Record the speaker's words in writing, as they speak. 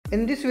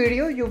In this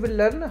video, you will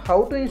learn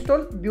how to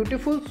install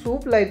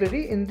BeautifulSoup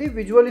library in the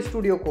Visual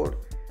Studio Code.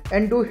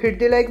 And do hit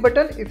the like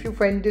button if you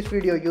find this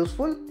video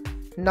useful.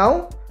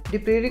 Now, the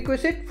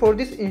prerequisite for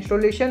this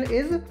installation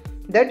is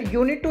that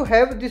you need to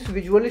have this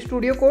Visual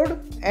Studio Code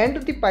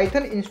and the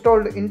Python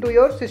installed into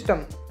your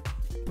system.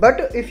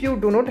 But if you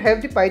do not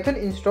have the Python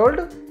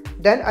installed,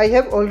 then I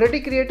have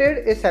already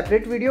created a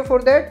separate video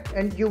for that,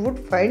 and you would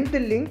find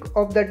the link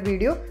of that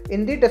video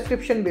in the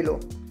description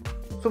below.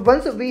 So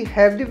once we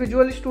have the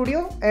Visual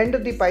Studio and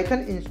the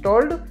Python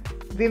installed,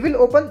 we will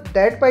open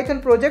that Python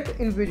project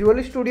in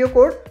Visual Studio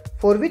Code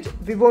for which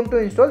we want to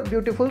install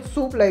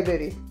BeautifulSoup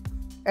library.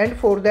 And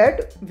for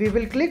that, we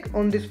will click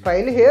on this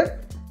file here,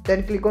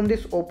 then click on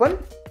this open.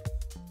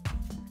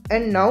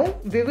 And now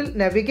we will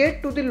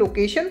navigate to the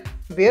location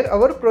where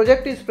our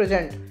project is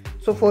present.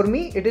 So for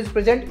me, it is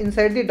present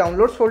inside the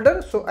downloads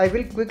folder. So I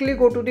will quickly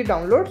go to the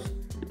downloads,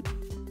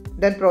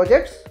 then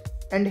projects,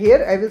 and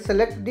here I will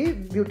select the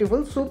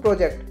BeautifulSoup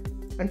project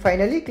and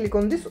finally click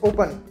on this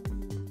open.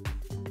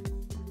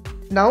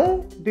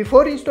 Now,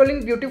 before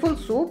installing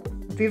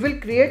BeautifulSoup, we will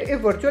create a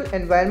virtual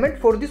environment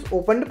for this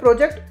opened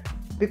project,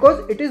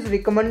 because it is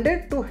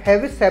recommended to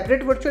have a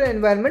separate virtual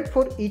environment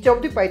for each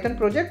of the Python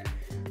project.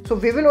 So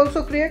we will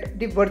also create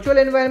the virtual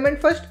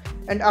environment first,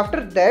 and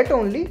after that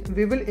only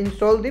we will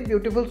install the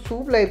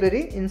BeautifulSoup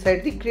library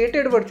inside the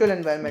created virtual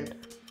environment.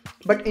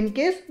 But in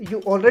case you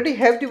already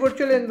have the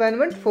virtual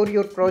environment for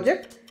your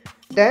project,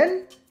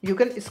 then you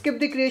can skip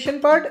the creation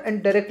part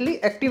and directly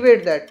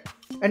activate that.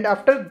 And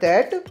after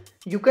that,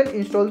 you can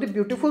install the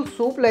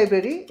BeautifulSoup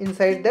library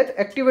inside that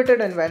activated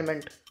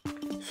environment.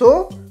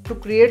 So to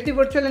create the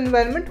virtual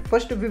environment,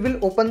 first we will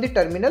open the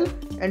terminal,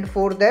 and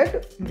for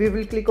that we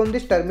will click on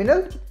this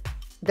terminal.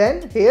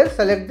 Then here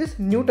select this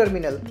new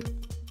terminal.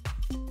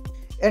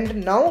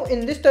 And now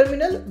in this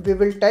terminal we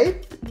will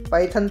type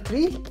python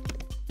 3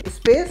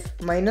 space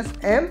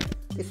 -m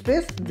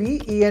space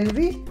venv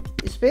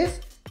space,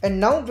 and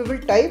now we will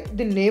type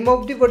the name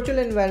of the virtual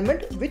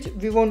environment which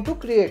we want to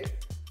create.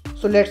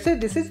 So let's say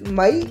this is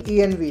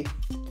myenv.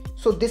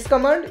 So this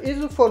command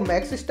is for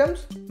Mac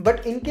systems,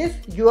 but in case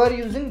you are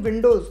using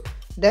Windows,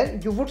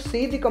 then you would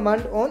see the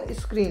command on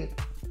screen.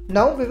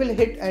 Now we will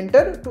hit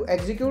enter to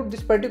execute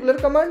this particular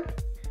command,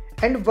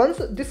 and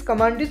once this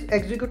command is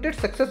executed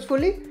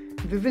successfully,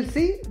 we will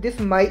see this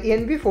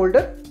myenv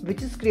folder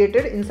which is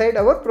created inside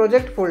our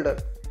project folder,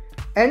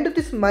 and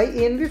this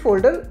myenv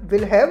folder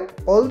will have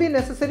all the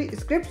necessary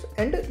scripts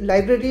and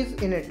libraries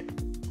in it.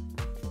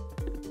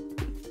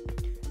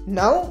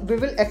 Now we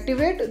will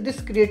activate this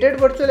created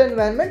virtual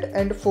environment,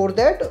 and for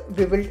that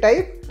we will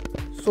type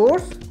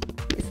source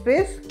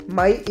space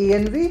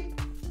myenv,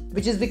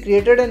 which is the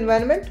created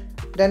environment,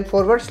 then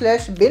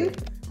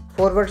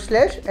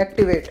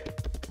 /bin/activate.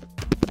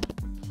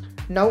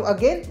 Now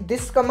again,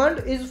 this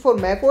command is for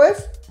Mac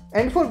OS,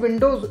 and for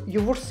Windows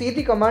you would see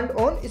the command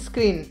on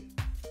screen.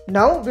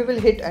 Now we will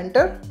hit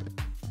enter,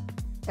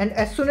 and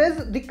as soon as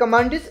the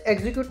command is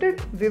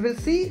executed, we will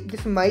see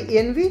this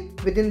myenv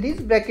within these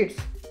brackets,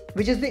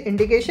 which is the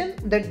indication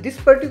that this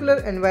particular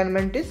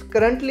environment is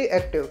currently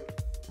active.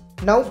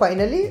 Now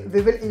finally,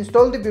 we will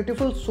install the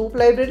BeautifulSoup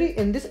library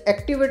in this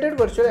activated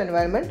virtual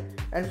environment,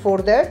 and for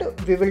that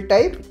we will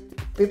type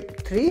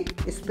pip3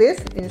 space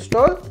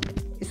install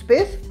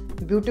space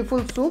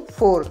BeautifulSoup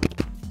 4.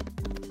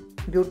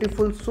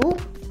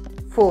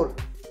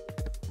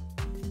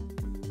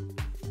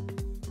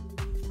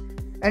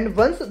 And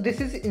once this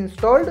is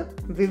installed,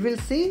 we will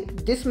see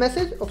this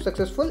message of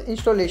successful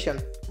installation.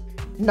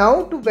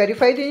 Now to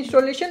verify the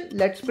installation,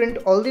 let's print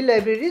all the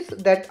libraries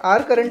that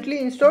are currently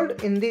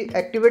installed in the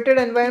activated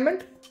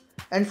environment,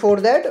 and for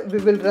that we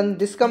will run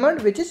this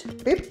command, which is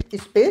pip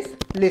space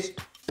list.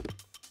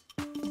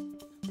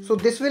 So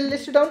this will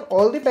list down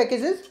all the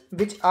packages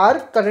which are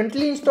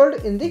currently installed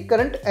in the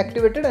current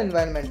activated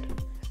environment.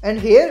 And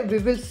here we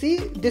will see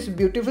this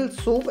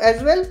BeautifulSoup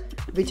as well,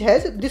 which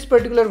has this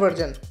particular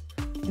version.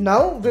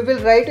 Now we will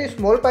write a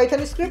small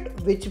Python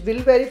script which will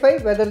verify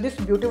whether this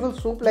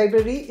BeautifulSoup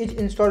library is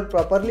installed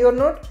properly or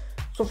not.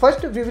 So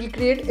first we will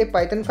create a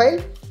Python file,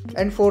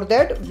 and for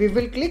that we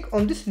will click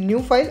on this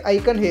new file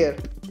icon here.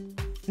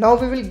 Now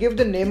we will give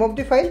the name of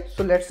the file.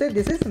 So let's say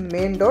this is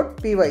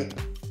main.py.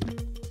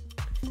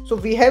 So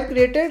we have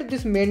created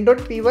this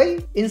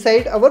main.py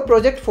inside our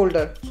project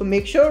folder. So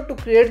make sure to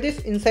create this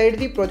inside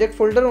the project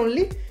folder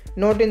only,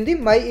 not in the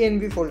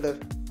myenv folder.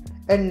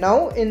 And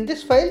now in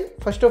this file,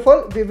 first of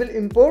all, we will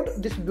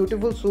import this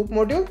BeautifulSoup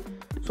module.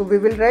 So we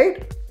will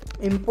write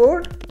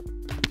import,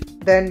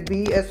 then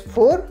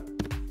bs4,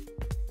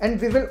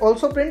 and we will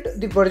also print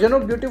the version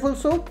of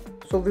BeautifulSoup.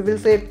 So we will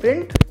say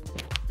print,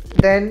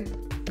 then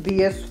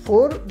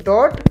bs4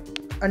 dot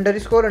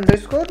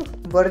 __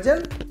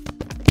 version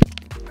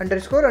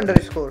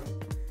 __.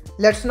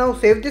 Let's now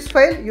save this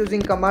file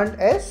using command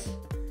S,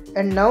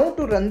 and now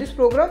to run this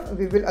program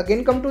we will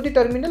again come to the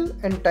terminal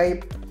and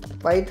type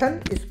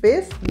python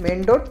space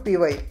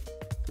main.py.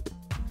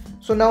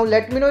 So now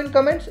let me know in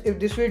comments if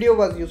this video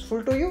was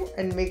useful to you,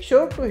 and make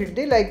sure to hit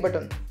the like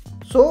button.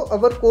 So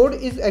our code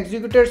is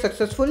executed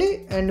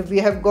successfully and we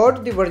have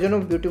got the version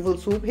of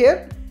BeautifulSoup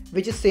here,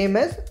 which is same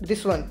as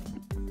this one.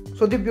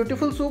 So the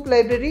BeautifulSoup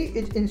library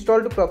is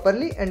installed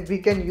properly and we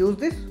can use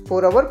this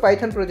for our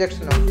Python projects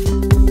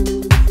now.